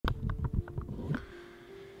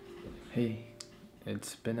Hey,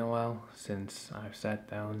 it's been a while since I've sat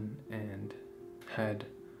down and had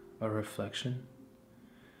a reflection.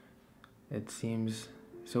 It seems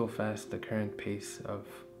so fast the current pace of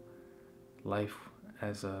life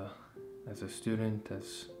as a student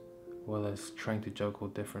as well as trying to juggle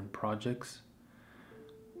different projects,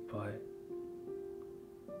 but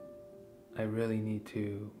I really need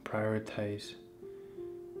to prioritize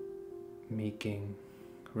making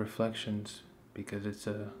reflections because it's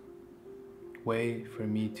a way for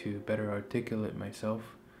me to better articulate myself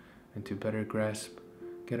and to get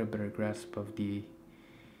a better grasp of the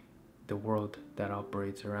world that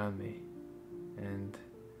operates around me. And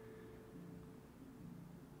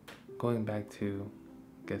going back to,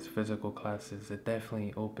 I guess, physical classes, it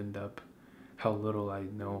definitely opened up how little I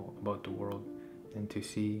know about the world, and to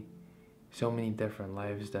see so many different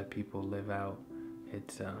lives that people live out.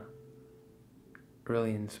 It's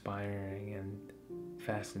really inspiring and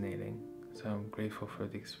fascinating. So I'm grateful for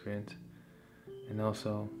the experience. And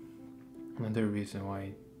also, another reason why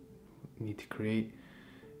I need to create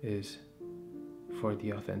is for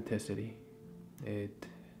the authenticity. It,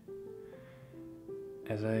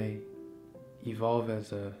 as I evolve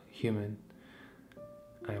as a human,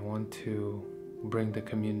 I want to bring the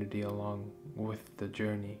community along with the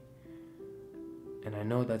journey. And I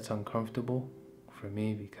know that's uncomfortable for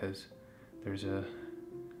me because there's a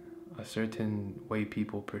certain way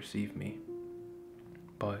people perceive me.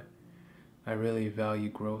 But I really value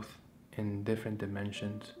growth in different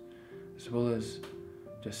dimensions, as well as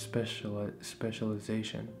just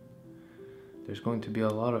specialization. There's going to be a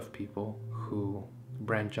lot of people who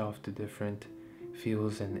branch off to different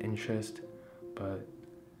fields and interests, but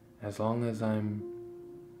as long as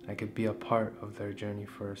I could be a part of their journey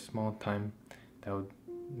for a small time, that would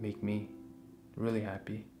make me really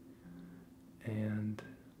happy. And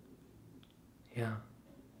yeah,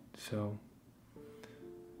 so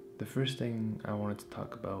the first thing I wanted to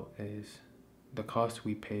talk about is the cost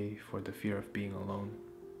we pay for the fear of being alone.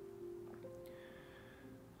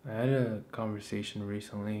 I had a conversation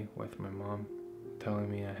recently with my mom telling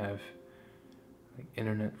me I have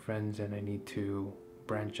internet friends and I need to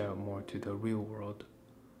branch out more to the real world.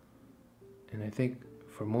 And I think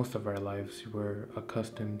for most of our lives we're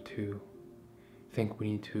accustomed to think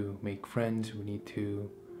we need to make friends, we need to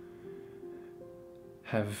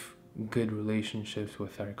have good relationships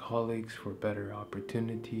with our colleagues for better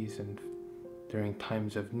opportunities, and during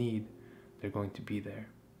times of need they're going to be there.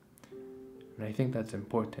 And I think that's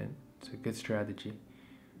important. It's a good strategy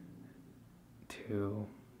to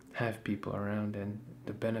have people around, and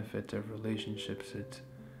the benefits of relationships,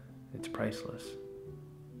 it's priceless.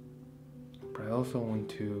 But I also want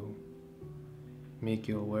to make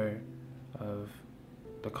you aware of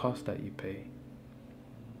the cost that you pay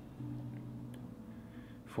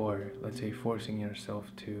for, let's say, forcing yourself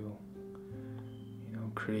to,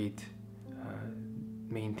 create,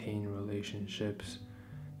 maintain relationships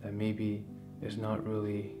that maybe is not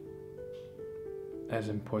really as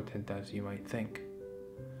important as you might think.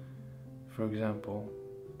 For example,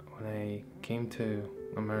 when I came to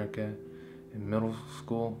America in middle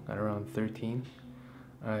school at around 13,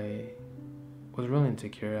 I was really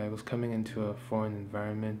insecure. I was coming into a foreign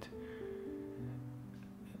environment,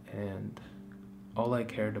 and all I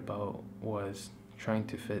cared about was trying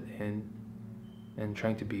to fit in and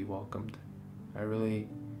trying to be welcomed. I really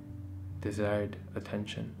desired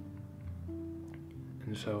attention.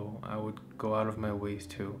 And so I would go out of my ways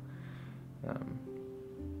to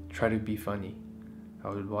try to be funny. I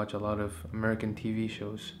would watch a lot of American TV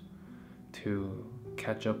shows to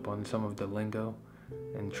catch up on some of the lingo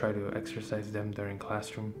and try to exercise them during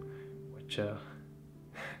classroom, which at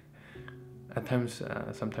times,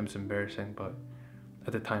 sometimes embarrassing, but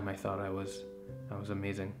at the time I thought I was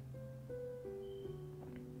amazing.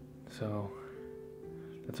 So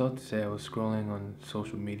that's all to say, I was scrolling on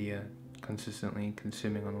social media consistently,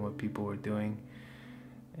 consuming on what people were doing,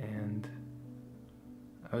 and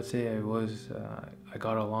I would say I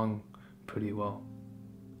got along pretty well.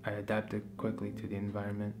 I adapted quickly to the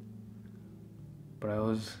environment, but I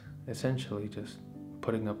was essentially just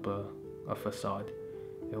putting up a facade.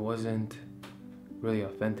 It wasn't really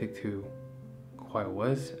authentic to who I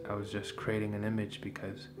was. I was just creating an image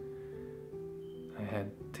because I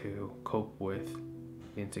had to cope with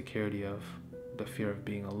the insecurity of the fear of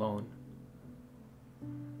being alone.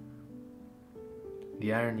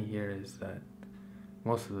 The irony here is that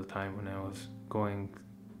most of the time when I was going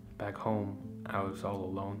back home, I was all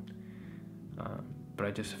alone, but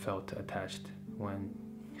I just felt attached when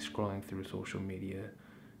scrolling through social media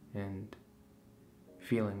and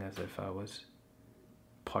feeling as if I was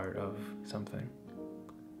part of something.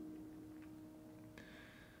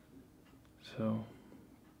 So,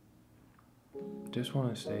 just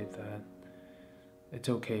want to say that it's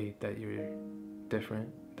okay that you're different,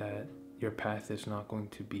 that your path is not going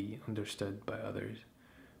to be understood by others.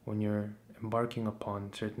 When you're embarking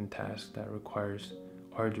upon certain tasks that requires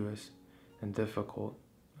arduous and difficult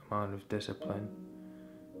amount of discipline,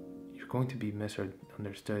 you're going to be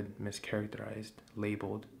misunderstood, mischaracterized,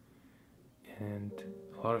 labeled, and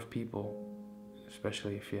a lot of people,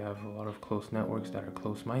 especially if you have a lot of close networks that are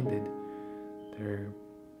close-minded,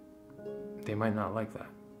 they might not like that.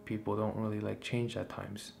 People don't really like change at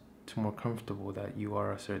times. It's more comfortable that you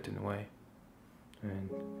are a certain way, and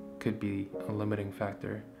could be a limiting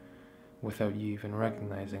factor without you even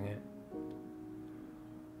recognizing it.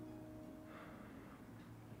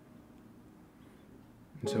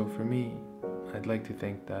 And so for me, I'd like to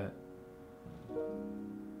think that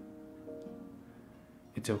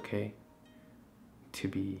it's okay to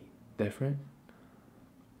be different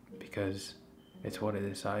because it's what I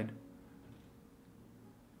decide.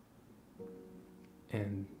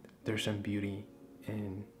 And there's some beauty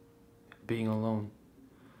in being alone.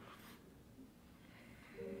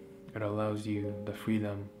 It allows you the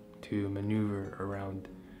freedom to maneuver around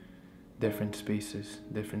different spaces,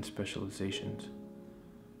 different specializations,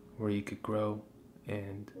 where you could grow,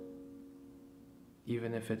 and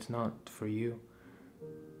even if it's not for you,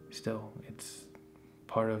 still, it's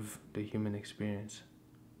part of the human experience.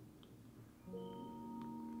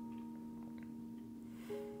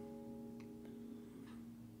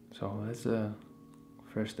 So that's the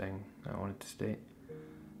first thing I wanted to state.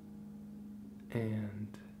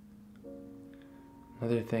 And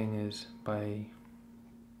another thing is, by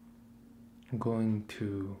going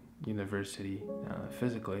to university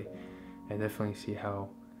physically, I definitely see how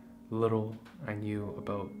little I knew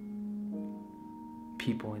about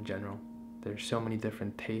people in general. There's so many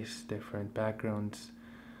different tastes, different backgrounds,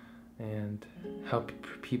 and how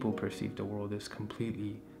people perceive the world is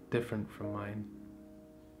completely different from mine.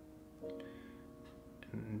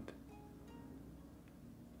 And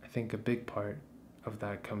I think a big part of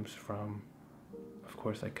that comes from, of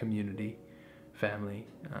course, like community, family,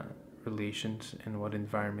 relations, and what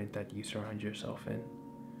environment that you surround yourself in.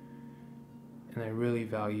 And I really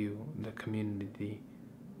value the community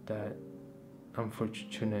that I'm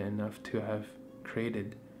fortunate enough to have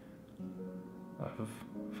created, of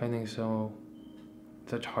finding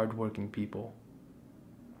such hardworking people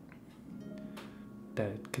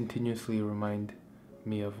that continuously remind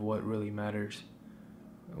me of what really matters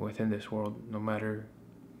within this world, no matter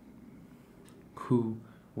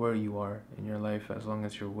where you are in your life, as long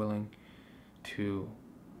as you're willing to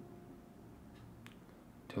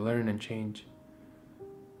learn and change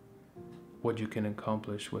what you can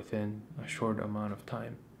accomplish within a short amount of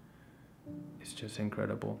time. It's just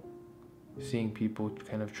incredible. Seeing people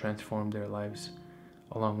kind of transform their lives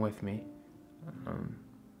along with me,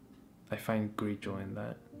 I find great joy in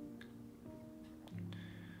that.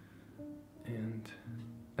 And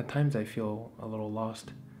at times I feel a little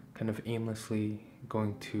lost, kind of aimlessly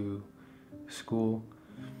going to school,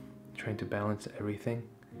 trying to balance everything.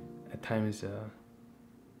 At times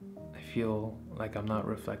I feel like I'm not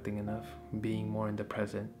reflecting enough, being more in the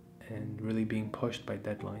present, and really being pushed by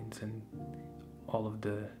deadlines and all of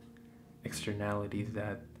the externalities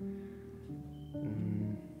that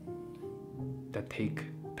take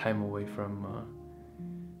time away from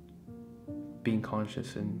being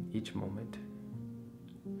conscious in each moment.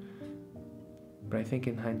 But I think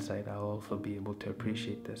in hindsight, I'll also be able to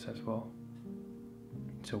appreciate this as well.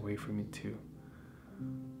 It's a way for me to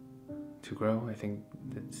grow. I think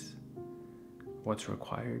that's what's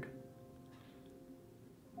required.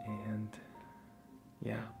 And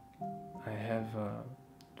yeah, I have a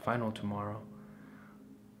final tomorrow,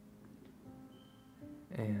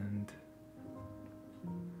 and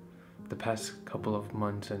the past couple of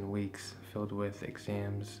months and weeks filled with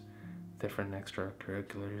exams, different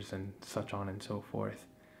extracurriculars, and such on and so forth,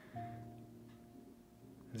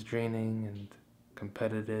 it's draining and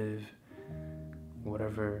competitive.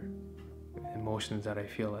 Whatever emotions that I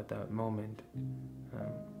feel at that moment,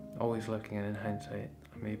 always looking at it in hindsight,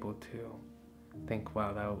 I'm able to think,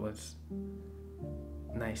 wow, that was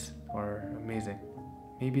nice or amazing.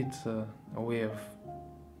 Maybe it's a way of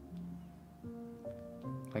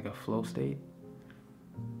like a flow state.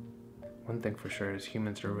 One thing for sure is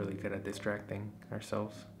humans are really good at distracting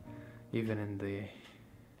ourselves, even in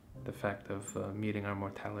the fact of meeting our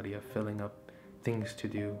mortality, of filling up things to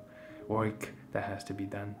do, work that has to be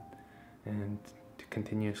done, and to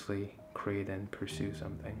continuously create and pursue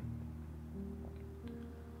something.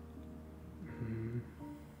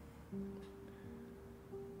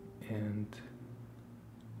 And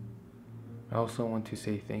I also want to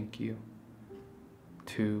say thank you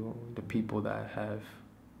to the people that have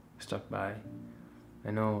stuck by.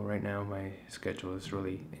 I know right now my schedule is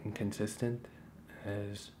really inconsistent,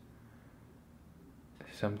 as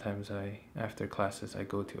sometimes after classes I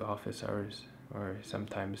go to office hours, or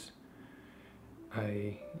sometimes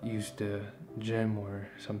I use the gym, or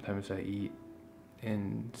sometimes I eat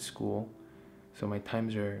in school. So my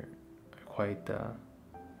times are quite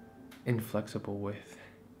inflexible with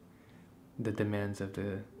the demands of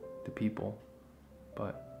the people.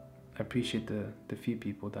 But I appreciate the few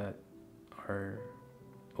people that are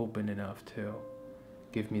open enough to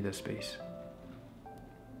give me the space.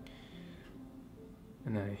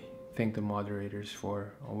 And I thank the moderators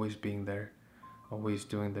for always being there, always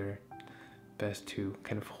doing their best to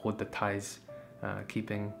kind of hold the ties,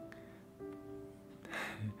 keeping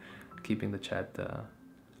keeping the chat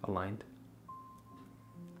aligned.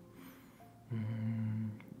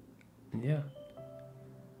 Yeah.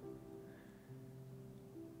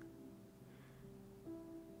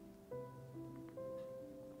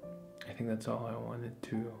 I think that's all I wanted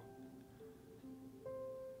to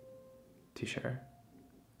share.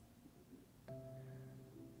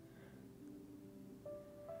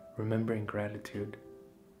 Remembering gratitude.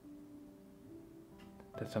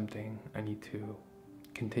 That's something I need to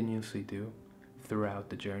continuously do throughout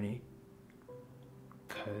the journey,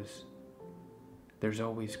 because there's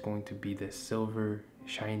always going to be this silver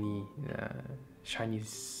shiny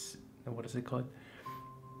what is it called,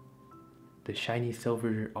 the shiny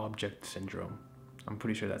silver object syndrome. I'm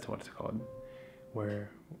pretty sure that's what it's called, where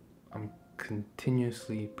I'm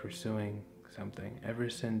continuously pursuing something ever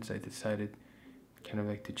since I decided kind of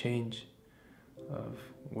like to change of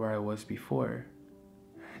where I was before.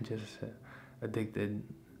 Just addicted,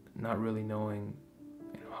 not really knowing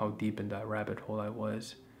how deep in that rabbit hole I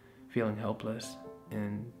was, feeling helpless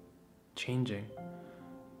and changing.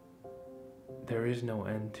 There is no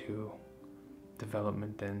end to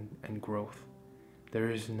development and growth. There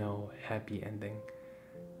is no happy ending,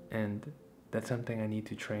 and that's something I need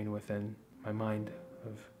to train within my mind,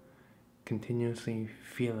 of continuously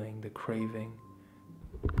feeling the craving.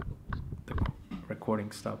 The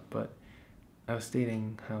recording stopped, but I was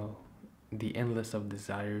stating how the endless of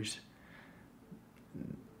desires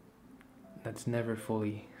that's never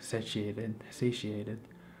fully satiated,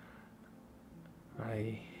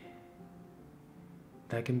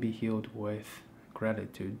 that can be healed with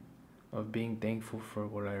gratitude, of being thankful for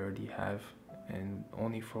what I already have, and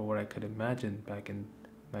only for what I could imagine back in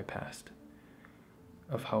my past,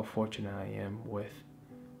 of how fortunate I am with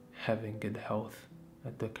having good health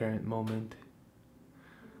at the current moment,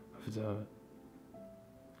 of the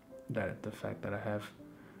fact that I have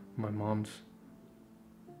my mom's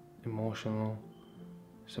emotional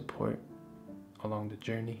support along the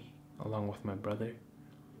journey, along with my brother,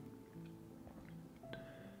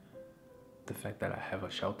 the fact that I have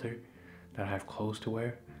a shelter, that I have clothes to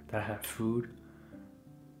wear, that I have food.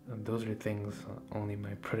 And those are things only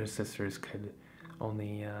my predecessors could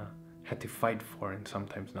only had to fight for, and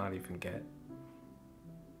sometimes not even get.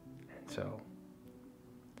 And so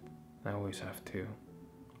I always have to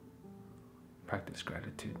practice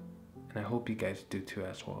gratitude, and I hope you guys do too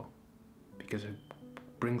as well, because it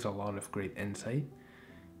brings a lot of great insight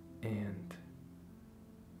and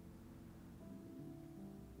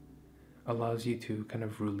allows you to kind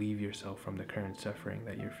of relieve yourself from the current suffering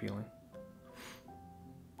that you're feeling.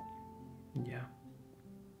 Yeah.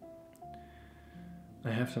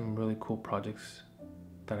 I have some really cool projects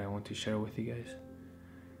that I want to share with you guys.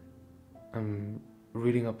 I'm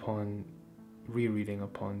rereading upon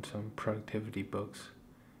some productivity books,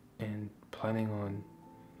 and planning on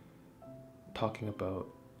talking about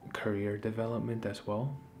career development as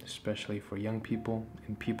well, especially for young people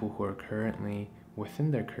and people who are currently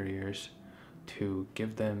within their careers, to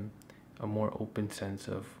give them a more open sense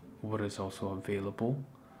of what is also available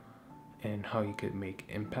and how you could make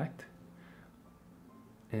impact,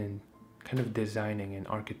 and kind of designing and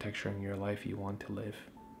architecturing your life you want to live.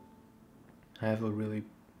 I have a really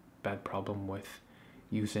bad problem with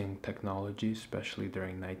using technology, especially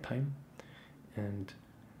during nighttime, and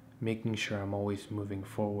making sure I'm always moving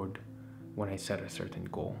forward when I set a certain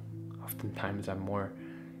goal. Oftentimes I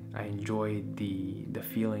enjoy the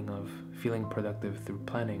feeling of feeling productive through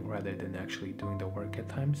planning rather than actually doing the work at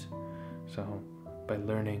times. So by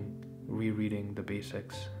rereading the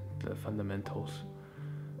basics, the fundamentals,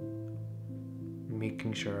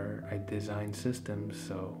 making sure I design systems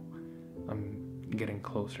so I'm getting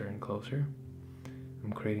closer and closer.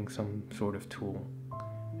 I'm creating some sort of tool,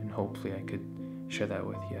 and hopefully I could share that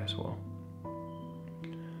with you as well.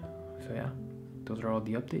 So yeah, those are all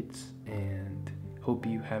the updates, and hope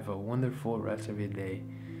you have a wonderful rest of your day,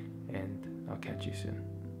 and I'll catch you soon.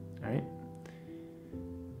 All right?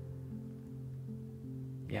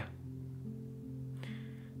 Yeah.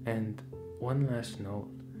 And one last note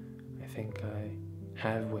I think I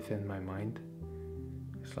have within my mind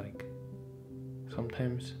is like,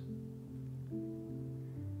 sometimes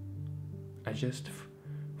I just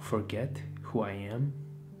forget who I am,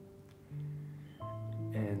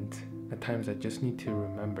 and at times I just need to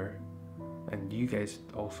remember, and you guys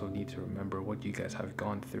also need to remember what you guys have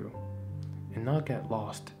gone through, and not get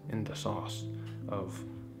lost in the sauce of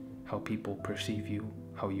how people perceive you,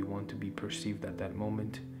 how you want to be perceived at that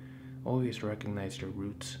moment. Always recognize your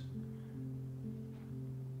roots.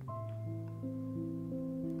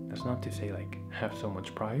 That's not to say like have so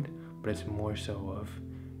much pride, but it's more so of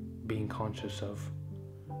being conscious of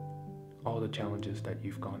all the challenges that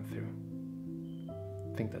you've gone through.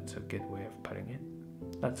 I think that's a good way of putting it.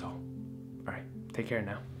 That's all. Alright, take care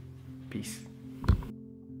now. Peace.